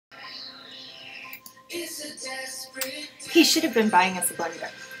He should have been buying us a blender.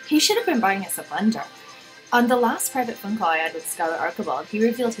 He should have been buying us a blender. On the last private phone call I had with Skylar Archibald, he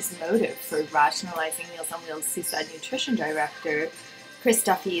revealed his motive for rationalizing Meals on Wheels' Seaside Nutrition Director Chris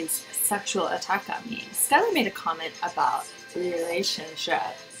Duffy's sexual attack on me. Skylar made a comment about relationship.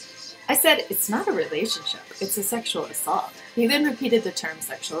 I said, it's not a relationship, it's a sexual assault. He then repeated the term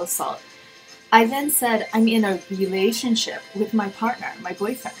sexual assault. I then said, I'm in a relationship with my partner, my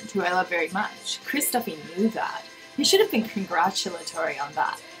boyfriend, who I love very much. Chris Duffy knew that. He should have been congratulatory on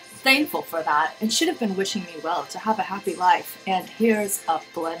that, thankful for that, and should have been wishing me well to have a happy life. And here's a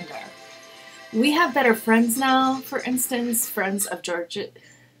blender. We have better friends now, for instance, friends of George,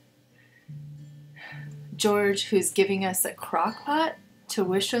 who's giving us a crock pot to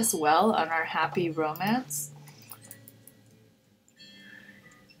wish us well on our happy romance.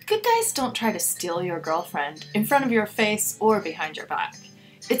 Good guys don't try to steal your girlfriend in front of your face or behind your back.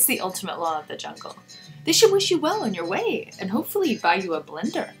 It's the ultimate law of the jungle. They should wish you well on your way and hopefully buy you a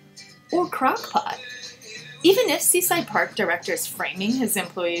blender or crock pot. Even if Seaside Park Director is framing his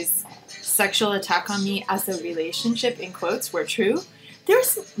employees' sexual attack on me as a relationship, in quotes, were true,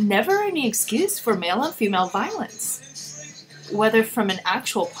 there's never any excuse for male on female violence, whether from an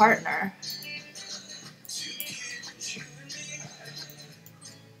actual partner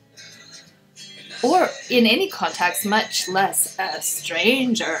or in any context, much less a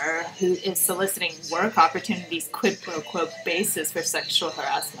stranger who is soliciting work opportunities quid pro quo basis for sexual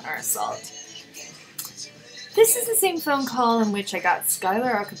harassment or assault. This is the same phone call in which I got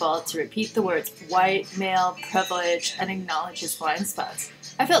Skylar Archibald to repeat the words white, male, privilege, and acknowledge his blind spots.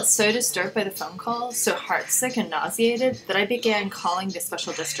 I felt so disturbed by the phone call, so heartsick and nauseated, that I began calling the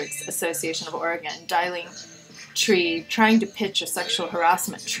Special Districts Association of Oregon, dialing Tree, trying to pitch a sexual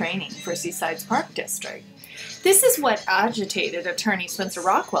harassment training for Seaside's Park District. This is what agitated attorney Spencer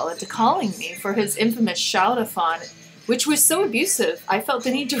Rockwell into calling me for his infamous shout-a-thon, which was so abusive I felt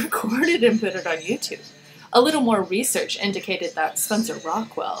the need to record it and put it on YouTube. A little more research indicated that Spencer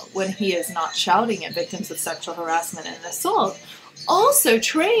Rockwell, when he is not shouting at victims of sexual harassment and assault, also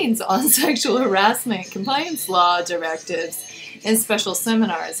trains on sexual harassment compliance law directives in special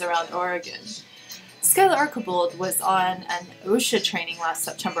seminars around Oregon. Skylar Archibald was on an OSHA training last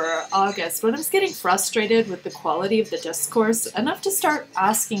September or August when I was getting frustrated with the quality of the discourse enough to start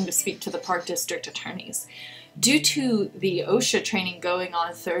asking to speak to the Park District attorneys. Due to the OSHA training going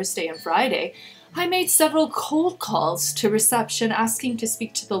on Thursday and Friday, I made several cold calls to reception asking to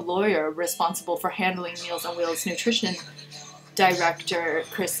speak to the lawyer responsible for handling Meals on Wheels Nutrition Director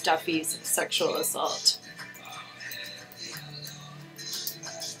Chris Duffy's sexual assault.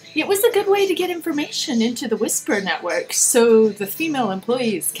 It was a good way to get information into the Whisper Network so the female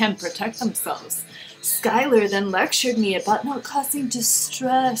employees can protect themselves. Skylar then lectured me about not causing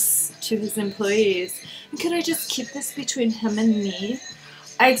distress to his employees. And could I just keep this between him and me?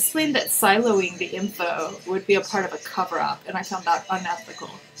 I explained that siloing the info would be a part of a cover-up, and I found that unethical,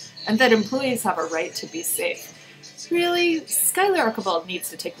 and that employees have a right to be safe. Really, Skylar Archibald needs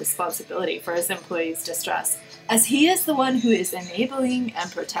to take responsibility for his employees' distress, as he is the one who is enabling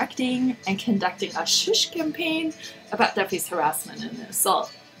and protecting and conducting a shush campaign about Duffy's harassment and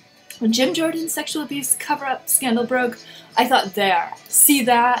assault. When Jim Jordan's sexual abuse cover-up scandal broke, I thought, there, see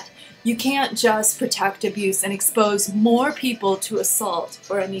that? You can't just protect abuse and expose more people to assault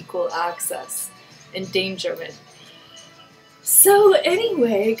or unequal access, endangerment. So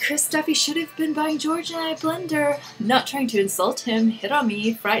anyway, Chris Duffy should have been buying George and I a blender, not trying to insult him, hit on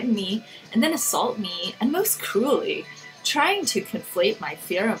me, frighten me, and then assault me, and most cruelly, trying to conflate my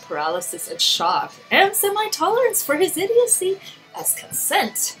fear and paralysis and shock and semi-tolerance for his idiocy as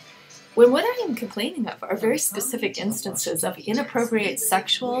consent. When what I am complaining of are very specific instances of inappropriate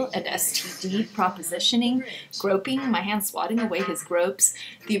sexual and STD propositioning, groping, my hand swatting away his gropes,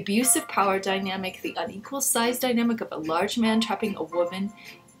 the abusive power dynamic, the unequal size dynamic of a large man trapping a woman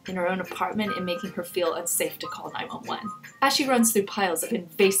in her own apartment and making her feel unsafe to call 911. As she runs through piles of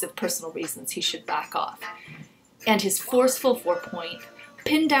invasive personal reasons he should back off. And his forceful four-point,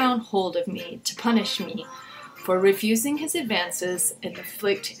 pin-down hold of me to punish me for refusing his advances and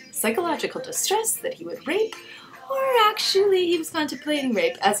inflict psychological distress that he would rape, or actually he was contemplating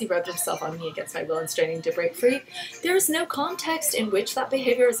rape as he rubbed himself on me against my will and straining to break free. There is no context in which that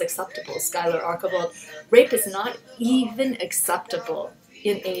behavior is acceptable, Skylar Archibald. Rape is not even acceptable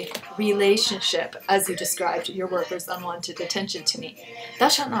in a relationship, as you described your worker's unwanted attention to me. Thou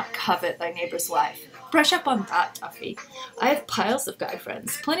shalt not covet thy neighbor's wife. Brush up on that, Duffy. I have piles of guy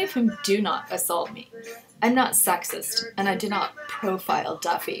friends, plenty of whom do not assault me. I'm not sexist, and I do not profile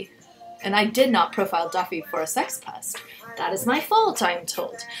Duffy. and I did not profile Duffy for a sex pest. That is my fault, I am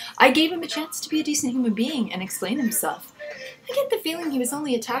told. I gave him a chance to be a decent human being and explain himself. I get the feeling he was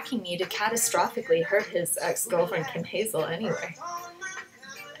only attacking me to catastrophically hurt his ex-girlfriend Kim Hazel anyway.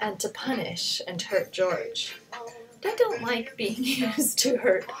 And to punish and hurt George. I don't like being used to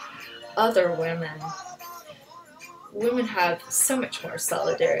hurt other women. Women have so much more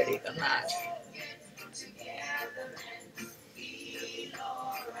solidarity than that.